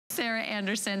Sarah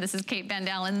Anderson, this is Kate Van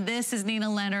Dalen, this is Nina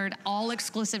Leonard, all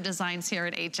exclusive designs here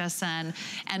at HSN,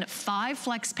 and 5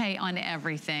 flex pay on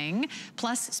everything,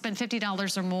 plus spend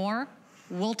 $50 or more.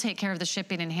 We'll take care of the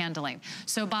shipping and handling.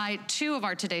 So buy 2 of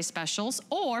our Today Specials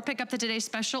or pick up the Today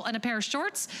Special and a pair of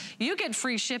shorts, you get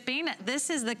free shipping. This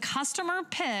is the customer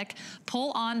pick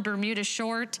pull-on Bermuda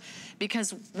short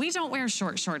because we don't wear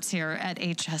short shorts here at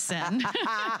HSN.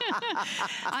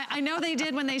 I know they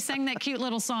did when they sang that cute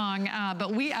little song,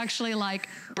 but we actually like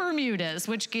Bermudas,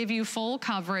 which give you full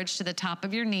coverage to the top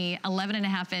of your knee,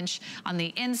 11.5 inch on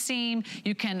the inseam.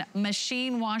 You can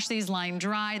machine wash these line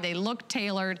dry. They look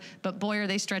tailored, but boy, are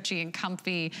they stretchy and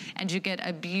comfy, and you get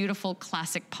a beautiful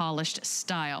classic polished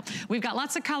style. We've got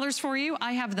lots of colors for you.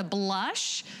 I have the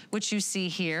blush, which you see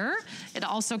here. It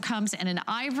also comes in an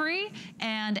ivory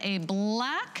and a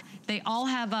black. They all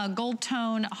have a gold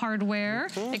tone hardware,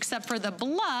 except for the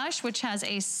blush, which has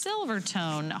a silver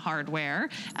tone hardware,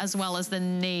 as well as the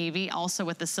navy, also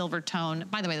with the silver tone.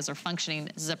 By the way, those are functioning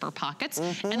zipper pockets.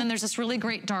 And then there's this really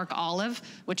great dark olive,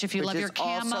 which if you love your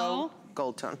camo. Also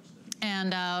gold tone.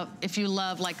 And if you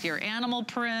love like your animal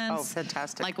prints. Oh,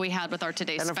 fantastic. Like we had with our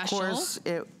Today Special. And of course,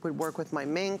 it would work with my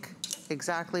mink,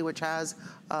 exactly, which has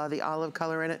the olive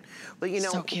color in it. But you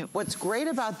know, so cute. What's great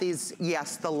about these,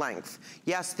 yes, the length,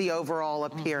 yes, the overall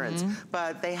appearance,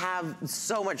 but they have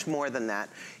so much more than that.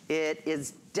 It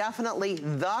is definitely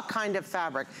the kind of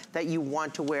fabric that you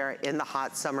want to wear in the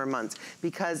hot summer months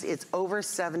because it's over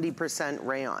 70%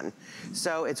 rayon.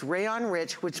 So it's rayon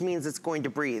rich, which means it's going to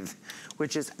breathe,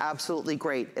 which is absolutely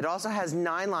great. It also has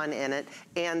nylon in it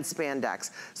and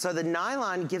spandex. So the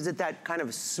nylon gives it that kind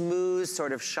of smooth,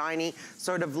 sort of shiny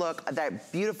sort of look,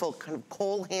 that beautiful kind of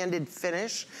cold-handed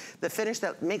finish, the finish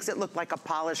that makes it look like a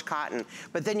polished cotton.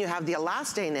 But then you have the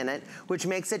elastane in it, which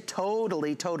makes it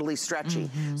totally, totally stretchy.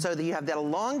 So that you have that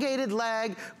elongated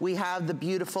leg, we have the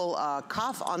beautiful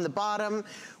cuff on the bottom,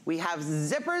 we have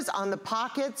zippers on the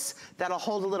pockets that'll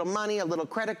hold a little money, a little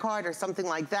credit card or something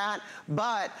like that.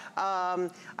 But I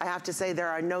have to say there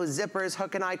are no zippers,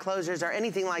 hook and eye closures or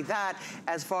anything like that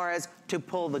as far as to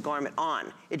pull the garment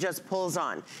on. It just pulls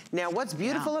on. Now what's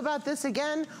beautiful about this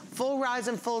again, full rise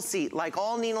and full seat like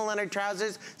all Nina Leonard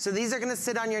trousers. So these are gonna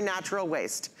sit on your natural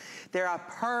waist. They're a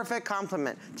perfect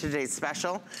complement to Today's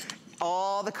Special.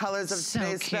 All the colors of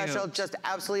Today's Special, just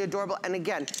absolutely adorable. And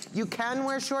again, you can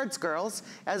wear shorts, girls,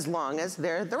 as long as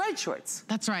they're the right shorts.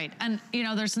 That's right. And you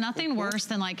know, there's nothing worse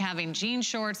than like having jean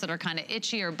shorts that are kind of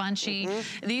itchy or bunchy.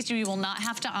 These you will not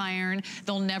have to iron.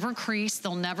 They'll never crease,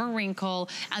 they'll never wrinkle,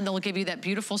 and they'll give you that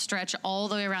beautiful stretch all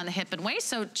the way around the hip and waist.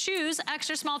 So choose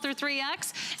extra small through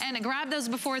 3X and grab those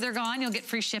before they're gone. You'll get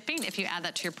free shipping if you add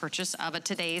that to your purchase of a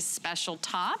Today's Special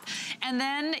top. And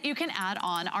then you can add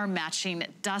on our matching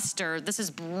duster. This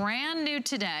is brand new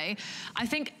today. I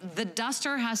think the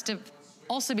duster has to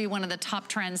also be one of the top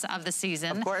trends of the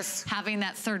season. Of course. Having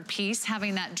that third piece,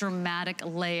 having that dramatic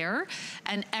layer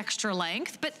and extra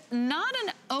length, but not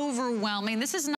an overwhelming, this is not